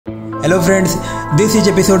Hello friends, this is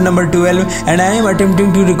episode number 12 and I am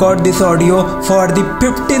attempting to record this audio for the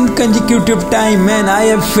 15th consecutive time. Man, I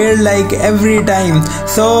have failed like every time.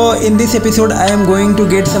 So in this episode I am going to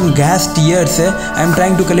get some gas tears. I am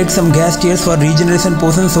trying to collect some gas tears for regeneration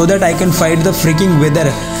potion so that I can fight the freaking weather.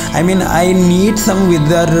 I mean, I need some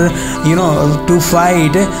weather, to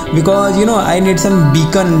fight, because I need some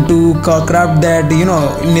beacon to craft that,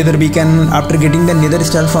 nether beacon after getting the nether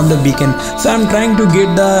star from the beacon. So I'm trying to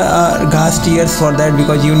get the gas tears for that,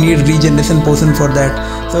 because you need regeneration potion for that.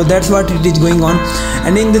 So that's what it is going on.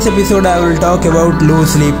 And in this episode I will talk about low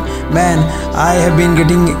sleep. Man, I have been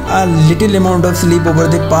getting a little amount of sleep over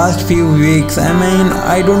the past few weeks. I mean,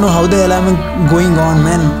 I don't know how the hell I'm going on,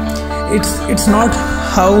 man. It's not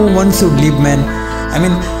how one should live, man. I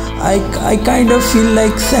mean, I kind of feel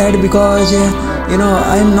like sad because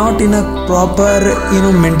I'm not in a proper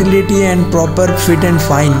mentality and proper fit and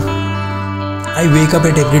fine. I wake up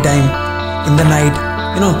at every time in the night.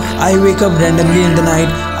 I wake up randomly in the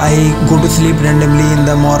night. I go to sleep randomly in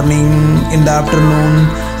the morning, in the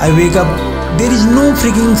afternoon. I wake up. There is no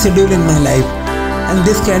freaking schedule in my life. And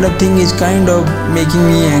this kind of thing is kind of making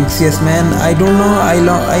me anxious, man. I don't know.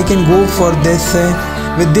 I can go for this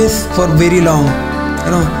with this for very long.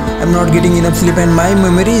 I'm not getting enough sleep and my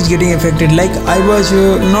memory is getting affected. Like I was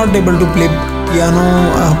not able to play piano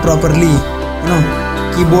properly.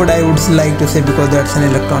 Keyboard I would like to say, because that's an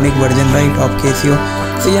electronic version, right, of Casio.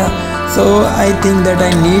 So yeah, so I think that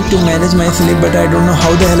I need to manage my sleep, but I don't know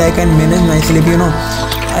how the hell I can manage my sleep.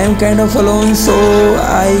 I am kind of alone, so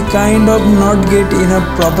I kind of not get enough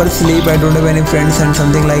proper sleep. I don't have any friends and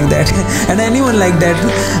something like that and anyone like that.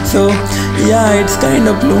 So yeah, it's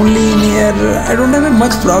kind of lonely in here. I don't have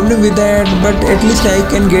much problem with that, but at least I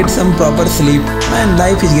can get some proper sleep. Man,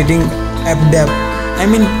 life is getting apt up. I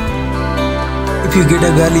mean, if you get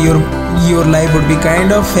a girl, your life would be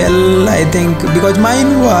kind of hell, I think, because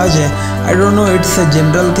mine was, I don't know, it's a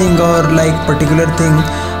general thing or like particular thing,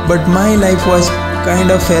 but my life was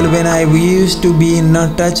kind of hell when I used to be in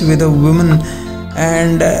touch with a woman.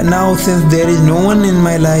 And now, since there is no one in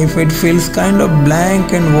my life, it feels kind of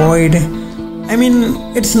blank and void. I mean,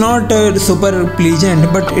 it's not super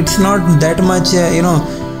pleasant, but it's not that much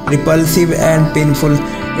repulsive and painful.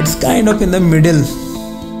 It's kind of in the middle.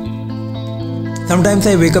 Sometimes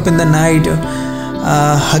I wake up in the night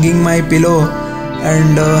hugging my pillow,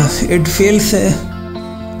 and it feels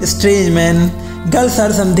strange, man. Girls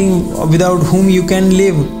are something without whom you can't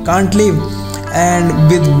live, and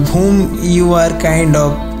with whom you are kind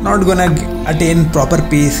of not gonna attain proper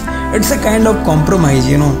peace. It's a kind of compromise,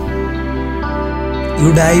 You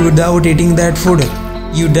die without eating that food.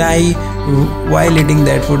 You die while eating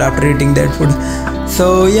that food, after eating that food.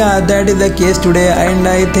 So yeah, that is the case today, and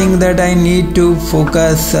I think that I need to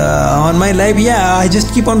focus on my life. Yeah, I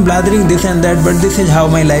just keep on blathering this and that, but this is how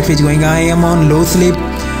my life is going. I am on low sleep.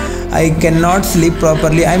 I cannot sleep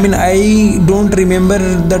properly. I mean, I don't remember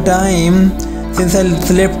the time since I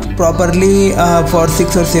slept properly for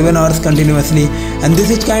 6 or 7 hours continuously, and this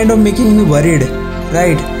is kind of making me worried,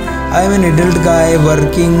 right? I am an adult guy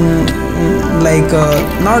working like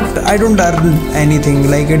I don't earn anything,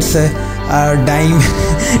 like it's a dime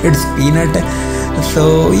it's peanut.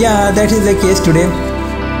 So yeah, that is the case today.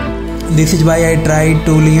 This is why I try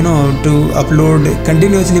to to upload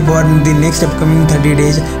continuously for the next upcoming 30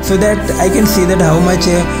 days, so that I can see that how much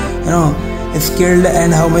skilled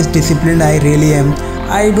and how much disciplined I really am.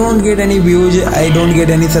 I don't get any views, I don't get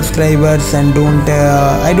any subscribers, and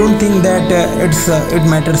I don't think that it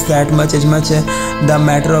matters that much, as much the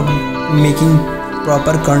matter of making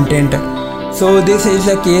proper content. So this is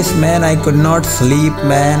the case, man. I could not sleep,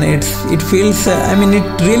 man. It feels I mean,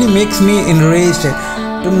 it really makes me enraged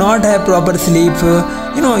to not have proper sleep.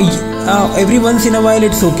 Every once in a while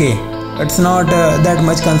it's okay, it's not that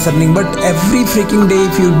much concerning, but every freaking day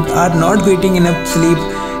if you are not getting enough sleep,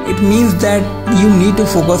 it means that you need to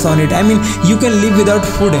focus on it. I mean, you can live without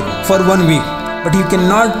food for 1 week, but you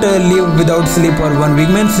cannot live without sleep for 1 week,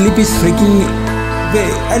 man. Sleep is freaking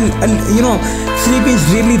sleep is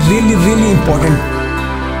really, really, really important.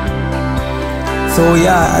 So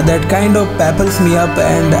yeah, that kind of baffles me up,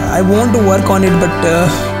 and I want to work on it, but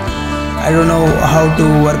I don't know how to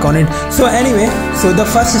work on it. So anyway, so the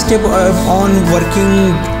first step on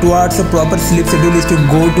working towards a proper sleep schedule is to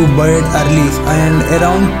go to bed early, and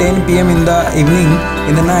around 10 p.m. in the evening,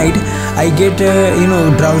 in the night, I get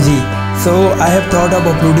drowsy. So I have thought of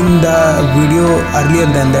uploading the video earlier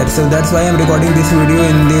than that. So that's why I'm recording this video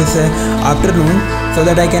in this afternoon, so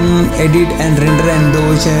that I can edit and render and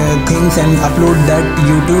those things and upload that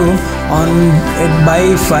YouTube on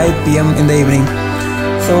by 5 p.m. in the evening.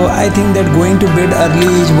 So So I think that going to bed early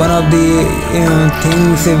is one of the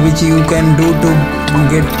things which you can do to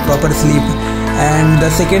get proper sleep. And the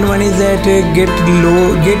second one is that get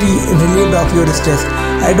relieved of your stress.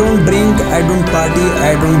 I don't drink, I don't party,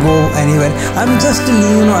 I don't go anywhere. I'm just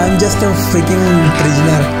a freaking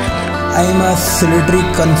prisoner. I am a solitary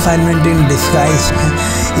confinement in disguise.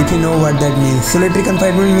 If you know what that means. Solitary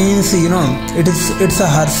confinement means, it's a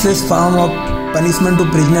harshest form of punishment to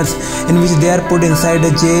prisoners in which they are put inside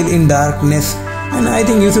a jail in darkness. And I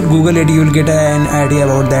think you should Google it, you will get an idea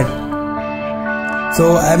about that.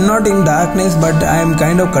 So I'm not in darkness, but I'm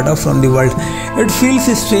kind of cut off from the world. It feels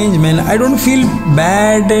strange, man. I don't feel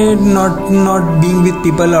bad not being with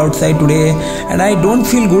people outside today, and I don't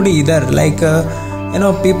feel good either. Like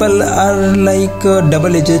people are like a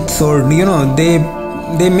double-edged sword.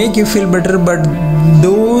 They make you feel better, but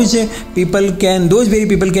those very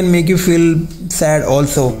people can make you feel sad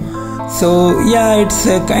also. So yeah, it's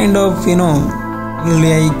a kind of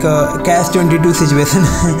like a catch-22 situation.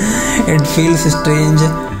 It feels strange.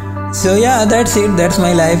 So yeah, that's it. That's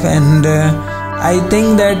my life, and I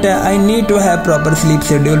think that I need to have proper sleep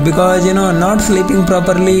schedule, because not sleeping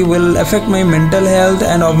properly will affect my mental health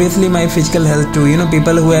and obviously my physical health too.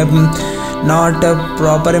 People who have not a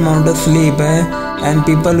proper amount of sleep and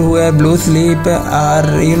people who have low sleep are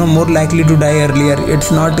more likely to die earlier.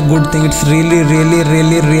 It's not a good thing. It's really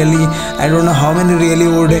I don't know how many really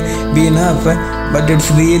would be enough, but it's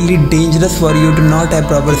really dangerous for you to not have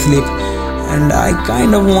proper sleep. And I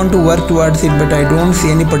kind of want to work towards it, but I don't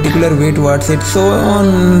see any particular way towards it. So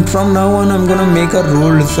from now on I'm gonna make a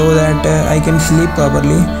rule so that I can sleep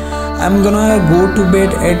properly. I'm gonna go to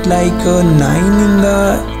bed at like 9 in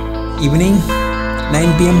the evening,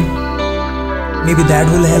 9 p.m. Maybe that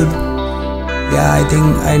will help. Yeah, I think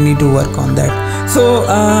I need to work on that. So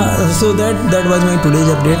that was my today's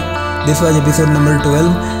update. This was episode number 12,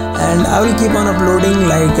 and I will keep on uploading.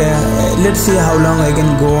 Like let's see how long I can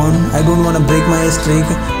go on. I don't want to break my streak.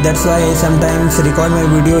 That's why I sometimes record my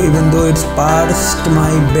video even though it's past my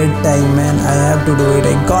bedtime, man. I have to do it.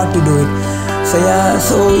 I got to do it. So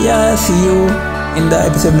yeah, see you in the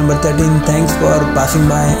episode number 13. Thanks for passing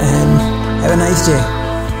by, and have a nice day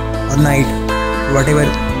or night, whatever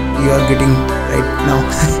you are getting right now.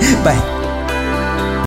 Bye.